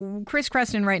Chris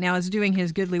Creston right now is doing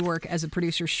his goodly work as a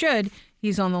producer should.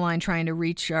 He's on the line trying to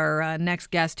reach our next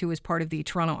guest, who is part of the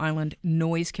Toronto Island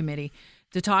Noise Committee,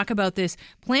 to talk about this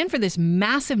plan for this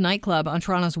massive nightclub on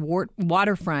Toronto's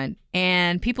waterfront.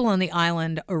 And people on the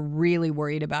island are really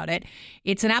worried about it.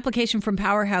 It's an application from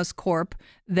Powerhouse Corp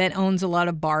that owns a lot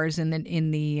of bars in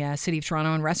the city of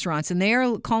Toronto and restaurants. And they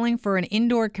are calling for an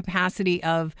indoor capacity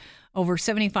of over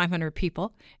 7,500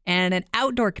 people and an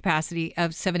outdoor capacity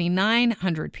of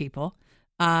 7,900 people.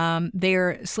 They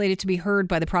are slated to be heard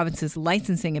by the province's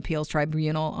licensing appeals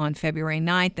tribunal on February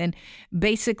 9th. And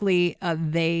basically,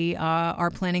 they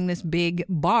are planning this big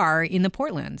bar in the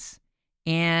Portlands.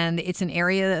 And it's an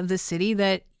area of the city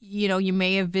that, you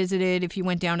may have visited if you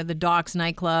went down to the Docks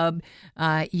nightclub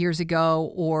years ago,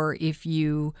 or if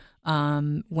you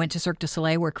went to Cirque du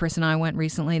Soleil, where Chris and I went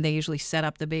recently. They usually set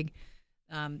up the big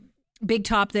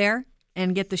top there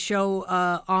and get the show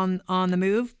on the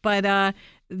move. But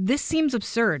this seems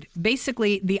absurd.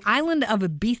 Basically, the island of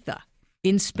Ibiza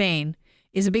in Spain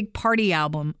is a big party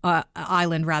island,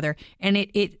 and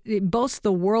it boasts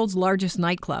the world's largest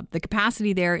nightclub. The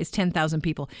capacity there is 10,000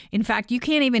 people. In fact, you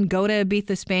can't even go to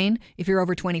Ibiza, Spain, if you're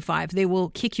over 25. They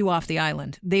will kick you off the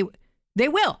island. They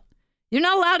will. You're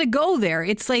not allowed to go there.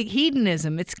 It's like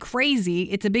hedonism. It's crazy.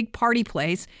 It's a big party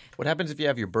place. What happens if you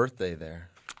have your birthday there?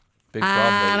 Big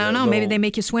problem. I don't know. Maybe they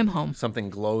make you swim home. Something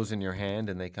glows in your hand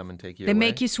and they come and take you away. They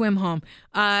make you swim home.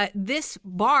 This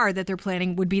bar that they're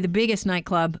planning would be the biggest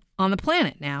nightclub on the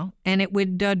planet now, and it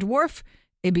would dwarf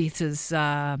Ibiza's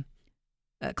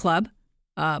club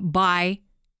by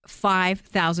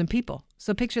 5,000 people.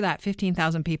 So picture that,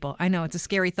 15,000 people. I know, it's a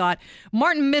scary thought.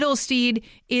 Martin Middlesteed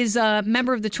is a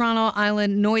member of the Toronto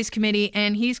Island Noise Committee,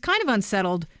 and he's kind of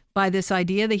unsettled by this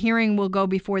idea. The hearing will go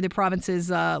before the province's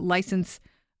license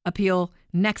appeal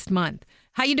next month.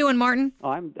 How you doing, Martin? Oh,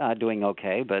 I'm doing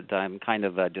okay, but I'm kind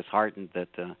of disheartened that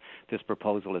this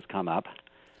proposal has come up.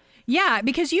 Yeah,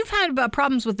 because you've had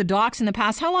problems with the docks in the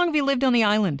past. How long have you lived on the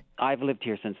island? I've lived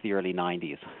here since the early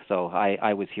 90s. So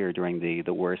I was here during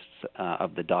the worst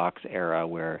of the docks era,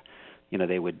 where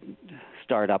they would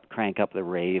crank up the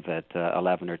rave at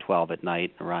 11 or 12 at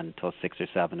night and run until 6 or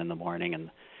 7 in the morning,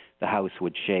 and the house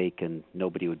would shake and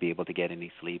nobody would be able to get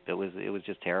any sleep. It was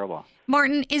just terrible.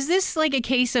 Martin, is this like a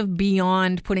case of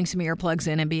beyond putting some earplugs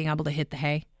in and being able to hit the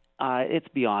hay? It's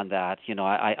beyond that.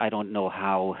 I don't know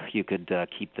how you could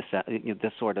keep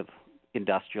this sort of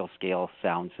industrial scale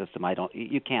sound system.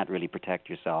 You can't really protect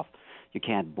yourself. You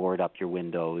can't board up your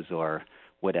windows or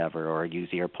whatever, or use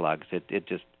earplugs. It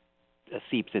just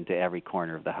seeps into every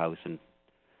corner of the house, and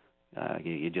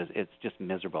it's just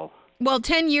miserable. Well,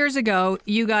 10 years ago,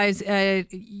 you guys,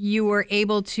 you were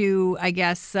able to, I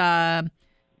guess,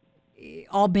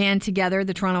 all band together,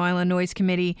 the Toronto Island Noise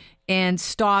Committee, and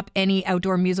stop any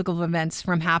outdoor musical events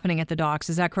from happening at the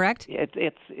docks. Is that correct?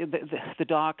 It's the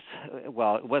docks.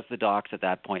 Well, it was the docks at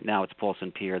that point. Now it's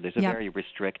Polson Pier. There's a very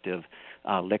restrictive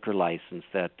liquor license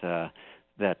that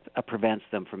prevents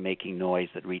them from making noise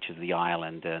that reaches the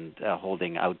island and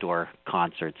holding outdoor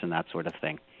concerts and that sort of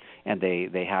thing. And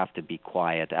they have to be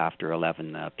quiet after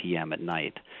 11 p.m. at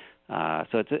night.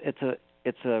 So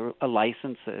it's a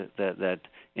license that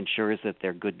ensures that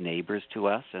they're good neighbors to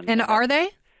us. And are they?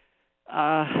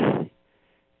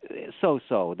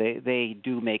 So they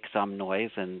do make some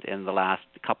noise, and in the last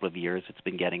couple of years, it's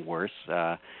been getting worse.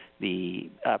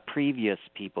 The previous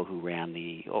people who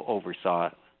oversaw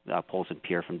Polson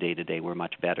Pier from day to day were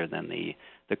much better than the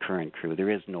current crew. There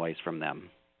is noise from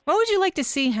them. What would you like to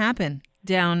see happen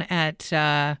down at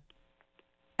that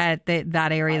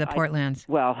area of the Portlands?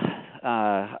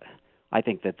 I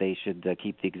think that they should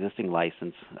keep the existing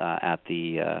license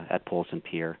at Polson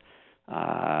Pier.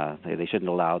 They shouldn't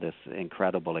allow this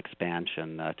incredible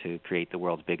expansion to create the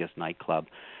world's biggest nightclub.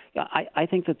 I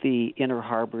think that the Inner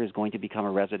Harbor is going to become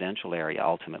a residential area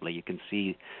ultimately. You can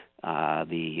see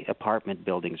the apartment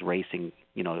buildings racing,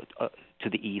 to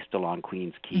the east along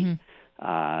Queens Quay.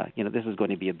 Mm-hmm. This is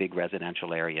going to be a big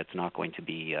residential area. It's not going to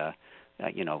be,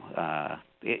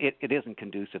 it isn't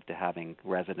conducive to having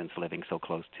residents living so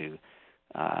close to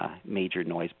major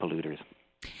noise polluters.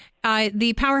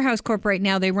 The Powerhouse Corp right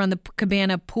now, they run the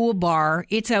Cabana Pool Bar.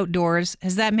 It's outdoors.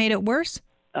 Has that made it worse?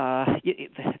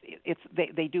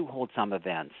 They do hold some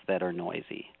events that are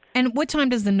noisy. And what time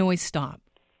does the noise stop?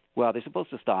 Well, they're supposed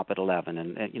to stop at 11,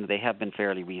 and they have been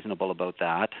fairly reasonable about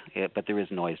that. But there is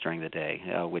noise during the day,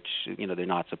 which they're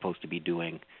not supposed to be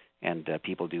doing, and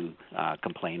people do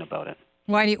complain about it.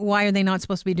 Why are they not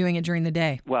supposed to be doing it during the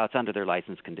day? Well, it's under their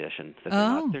license condition.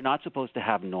 They're not supposed to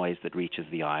have noise that reaches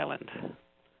the island.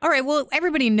 All right. Well,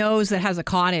 everybody knows that has a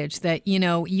cottage that,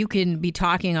 you can be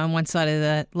talking on one side of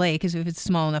the lake, as if it's a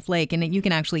small enough lake, and that you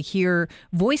can actually hear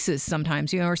voices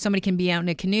sometimes, or somebody can be out in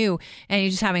a canoe and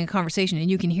you're just having a conversation and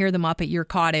you can hear them up at your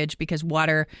cottage because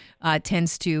water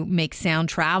tends to make sound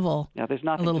travel there's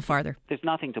a little farther. There's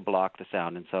nothing to block the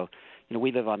sound. And so,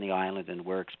 we live on the island and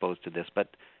we're exposed to this.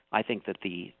 But I think that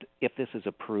if this is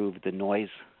approved, the noise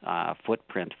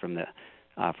footprint from this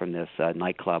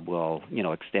nightclub will,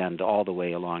 extend all the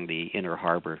way along the inner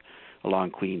harbor,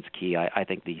 along Queens Quay. I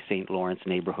think the St. Lawrence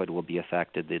neighborhood will be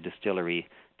affected. The Distillery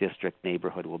District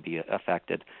neighborhood will be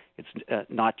affected. It's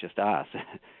not just us.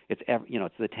 It's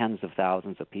it's the tens of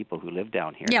thousands of people who live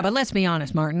down here. Yeah, but let's be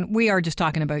honest, Martin. We are just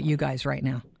talking about you guys right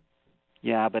now.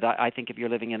 Yeah, but I think if you're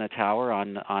living in a tower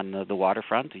on the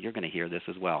waterfront, you're going to hear this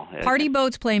as well. Party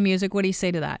boats play music. What do you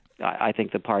say to that? I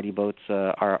think the party boats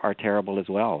are terrible as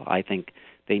well. I think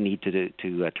they need to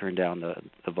turn down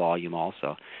the volume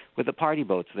also. With the party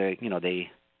boats,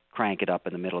 they crank it up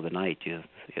in the middle of the night.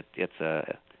 It's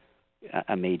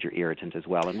a major irritant as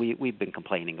well, and we've been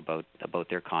complaining about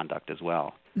their conduct as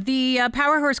well. The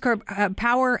Powerhouse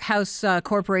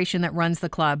Corporation that runs the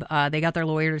club, they got their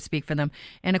lawyer to speak for them.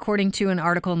 And according to an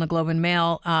article in the Globe and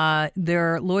Mail,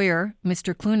 their lawyer,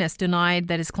 Mr. Clunas, denied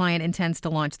that his client intends to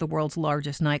launch the world's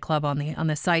largest nightclub on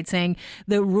the site, saying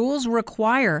the rules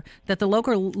require that the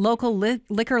local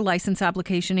liquor license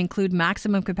application include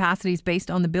maximum capacities based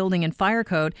on the building and fire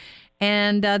code.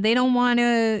 And they don't want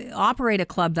to operate a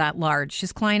club that large.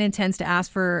 His client intends to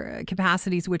ask for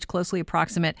capacities which closely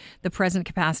approximate the present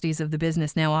capacities of the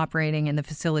business now operating in the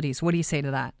facilities. What do you say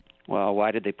to that? Well, why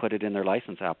did they put it in their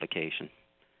license application?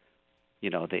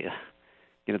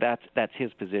 That's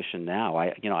his position now.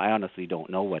 I honestly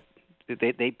don't know what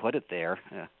they put it there.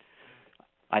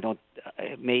 I don't.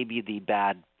 Maybe the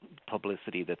bad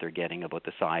publicity that they're getting about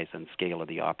the size and scale of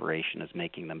the operation is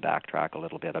making them backtrack a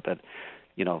little bit. But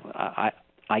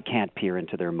I can't peer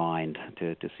into their mind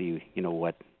to see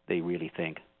what they really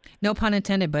think. No pun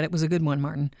intended, but it was a good one,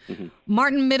 Martin. Mm-hmm.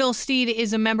 Martin Mittelsteed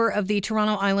is a member of the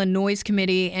Toronto Island Noise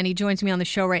Committee, and he joins me on the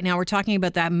show right now. We're talking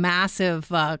about that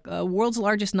massive, world's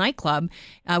largest nightclub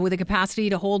with a capacity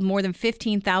to hold more than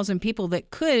 15,000 people that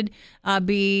could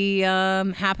be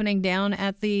happening down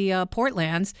at the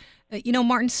Portlands.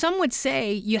 Martin, some would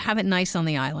say you have it nice on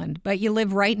the island, but you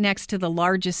live right next to the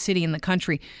largest city in the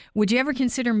country. Would you ever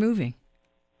consider moving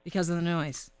because of the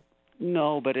noise?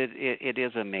 No, but it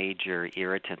is a major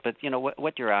irritant. But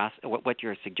what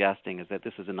you're suggesting is that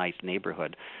this is a nice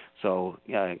neighborhood, so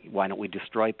why don't we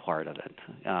destroy part of it?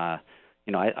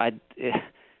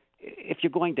 If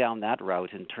you're going down that route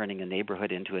and turning a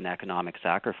neighborhood into an economic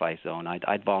sacrifice zone,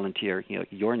 I'd volunteer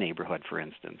your neighborhood, for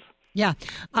instance. Yeah.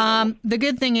 The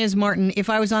good thing is, Martin, if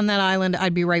I was on that island,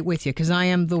 I'd be right with you because I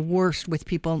am the worst with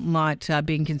people not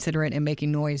being considerate and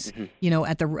making noise,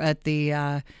 at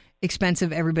the expense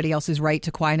of everybody else's right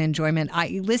to quiet enjoyment.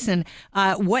 Listen,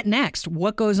 what next?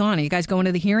 What goes on? Are you guys going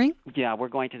to the hearing? Yeah, we're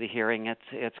going to the hearing.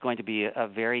 It's going to be a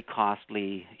very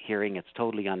costly hearing. It's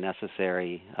totally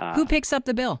unnecessary. Who picks up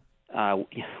the bill?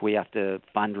 We have to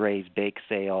fundraise, bake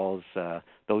sales,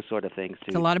 those sort of things.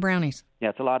 It's a lot of brownies. Yeah,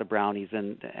 it's a lot of brownies,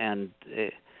 and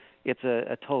it's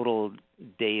a total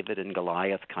David and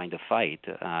Goliath kind of fight.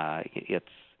 It's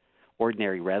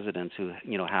ordinary residents who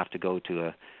have to go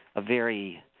to a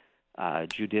very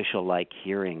judicial-like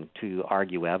hearing to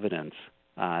argue evidence,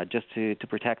 just to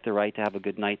protect the right to have a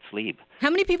good night's sleep. How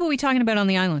many people are we talking about on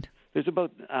the island? There's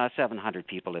about 700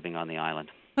 people living on the island.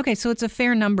 Okay, so it's a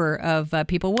fair number of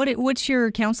people. What's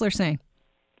your counselor saying?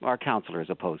 Our counselor is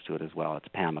opposed to it as well. It's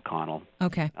Pam McConnell.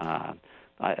 Okay.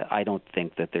 I don't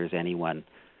think that there's anyone,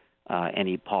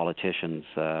 any politicians,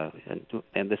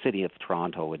 and the city of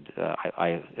Toronto would,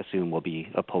 I assume, will be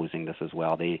opposing this as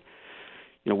well.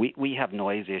 We have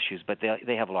noise issues, but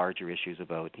they have larger issues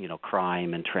about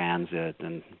crime and transit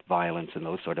and violence and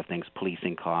those sort of things,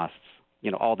 policing costs,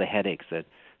 all the headaches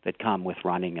that come with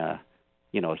running a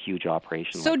huge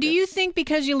operation. So do you think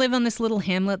because you live on this little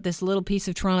hamlet, this little piece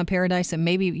of Toronto paradise, that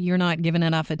maybe you're not given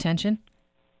enough attention?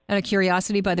 Out of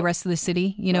curiosity by the rest of the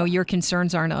city? Your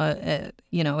concerns aren't,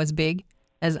 as big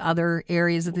as other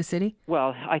areas of the city?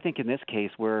 Well, I think in this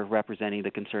case we're representing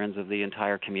the concerns of the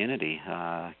entire community.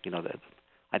 I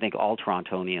think all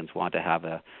Torontonians want to have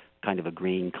a kind of a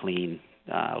green, clean,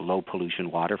 low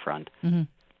pollution waterfront. Mm-hmm.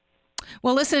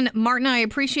 Well, listen, Martin, I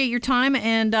appreciate your time,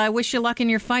 and I wish you luck in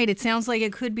your fight. It sounds like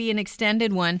it could be an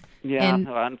extended one. Yeah,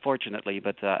 unfortunately,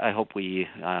 but I hope we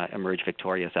emerge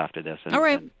victorious after this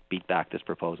and beat back this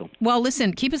proposal. Well,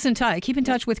 listen, keep us in touch. Keep in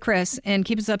touch with Chris and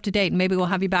keep us up to date. And maybe we'll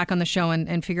have you back on the show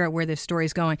and figure out where this story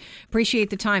is going. Appreciate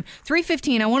the time.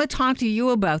 3:15, I want to talk to you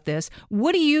about this.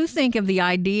 What do you think of the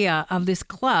idea of this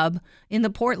club in the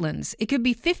Portlands? It could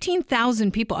be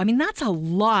 15,000 people. I mean, that's a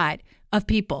lot of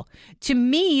people. To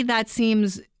me, that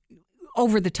seems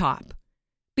over the top.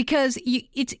 Because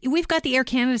we've got the Air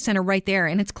Canada Centre right there,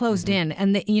 and it's closed in.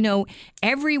 And,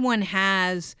 everyone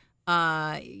has,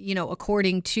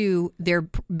 according to their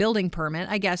building permit,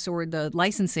 I guess, or the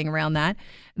licensing around that,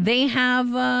 they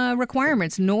have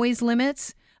requirements, noise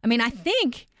limits. I mean, I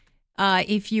think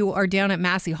if you are down at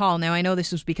Massey Hall, now I know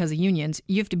this was because of unions,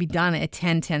 you have to be done at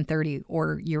 10:30,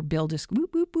 or your bill just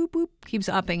boop, boop, boop, boop, keeps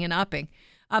upping and upping.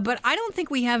 But I don't think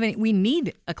we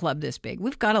need a club this big.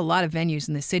 We've got a lot of venues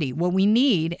in the city. What we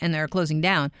need, and they're closing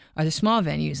down, are the small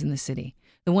venues in the city.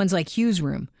 The ones like Hughes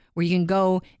Room, where you can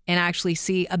go and actually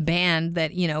see a band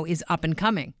that, is up and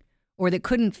coming, or that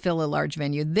couldn't fill a large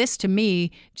venue. This, to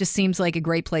me, just seems like a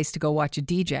great place to go watch a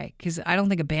DJ, because I don't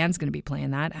think a band's going to be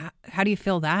playing that. How do you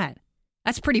fill that?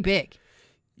 That's pretty big.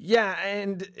 Yeah,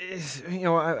 and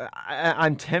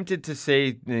I'm tempted to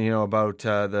say about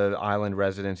the island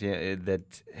residents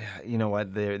that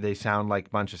they sound like a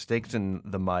bunch of sticks in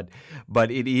the mud,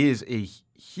 but it is a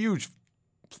huge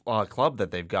club that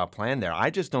they've got planned there.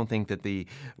 I just don't think that the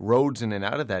roads in and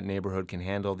out of that neighborhood can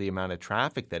handle the amount of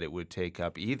traffic that it would take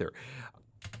up either.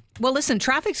 Well, listen,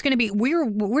 traffic's going to be,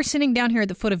 we're sitting down here at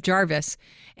the foot of Jarvis,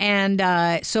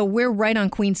 and so we're right on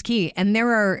Queens Quay, and there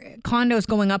are condos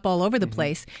going up all over the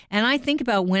place. And I think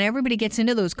about when everybody gets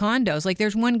into those condos, like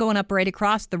there's one going up right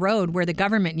across the road where the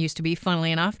government used to be,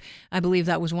 funnily enough. I believe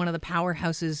that was one of the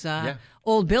powerhouse's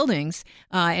old buildings,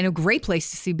 and a great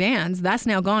place to see bands. That's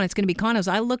now gone. It's going to be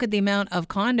condos. I look at the amount of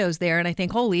condos there, and I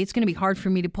think, holy, it's going to be hard for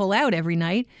me to pull out every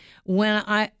night when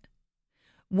I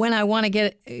want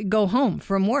to go home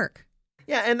from work.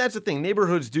 Yeah, and that's the thing.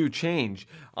 Neighborhoods do change,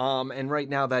 and right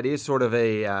now that is sort of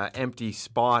a empty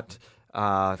spot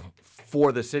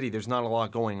for the city. There's not a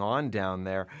lot going on down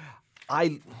there.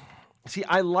 I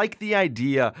like the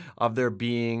idea of there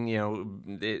being,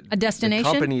 a destination. The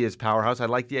company is Powerhouse. I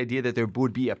like the idea that there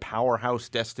would be a powerhouse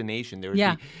destination. There would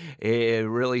be a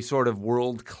really sort of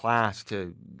world class,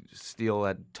 to steal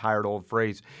that tired old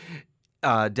phrase,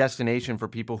 destination for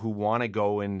people who want to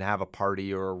go and have a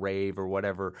party or a rave or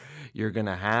whatever you're going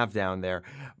to have down there.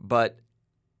 But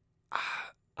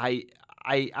I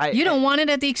you don't want it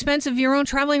at the expense of your own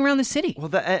traveling around the city. Well,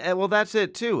 that's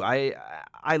it too.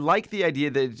 I like the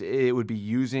idea that it would be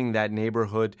using that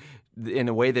neighborhood in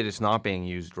a way that it's not being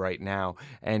used right now,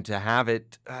 and to have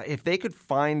it, if they could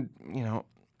find,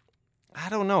 I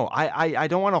don't know. I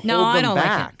don't want to hold them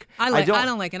back. I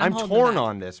don't like it. I'm torn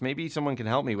on this. Maybe someone can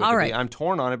help me with it. Right. I'm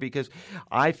torn on it because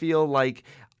I feel like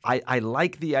I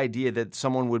like the idea that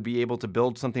someone would be able to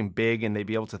build something big and they'd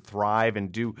be able to thrive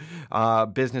and do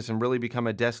business and really become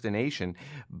a destination.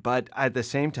 But at the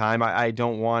same time, I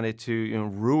don't want it to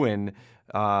ruin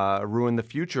the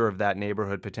future of that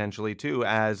neighborhood potentially too,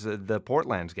 as the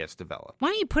Portlands gets developed. Why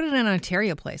don't you put it in an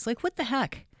Ontario place? Like, what the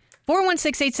heck?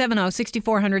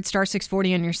 416-870-6400, star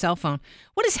 640 on your cell phone.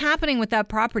 What is happening with that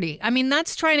property? I mean,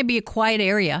 that's trying to be a quiet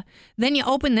area. Then you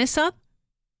open this up.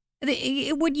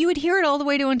 You would hear it all the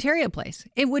way to Ontario Place.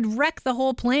 It would wreck the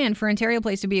whole plan for Ontario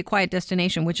Place to be a quiet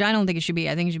destination, which I don't think it should be.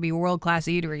 I think it should be world-class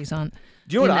eateries on.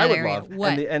 Do you know what I would area. love?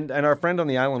 What? And our friend on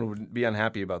the island would be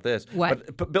unhappy about this.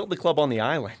 What? But build the club on the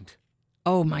island.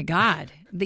 Oh, my God.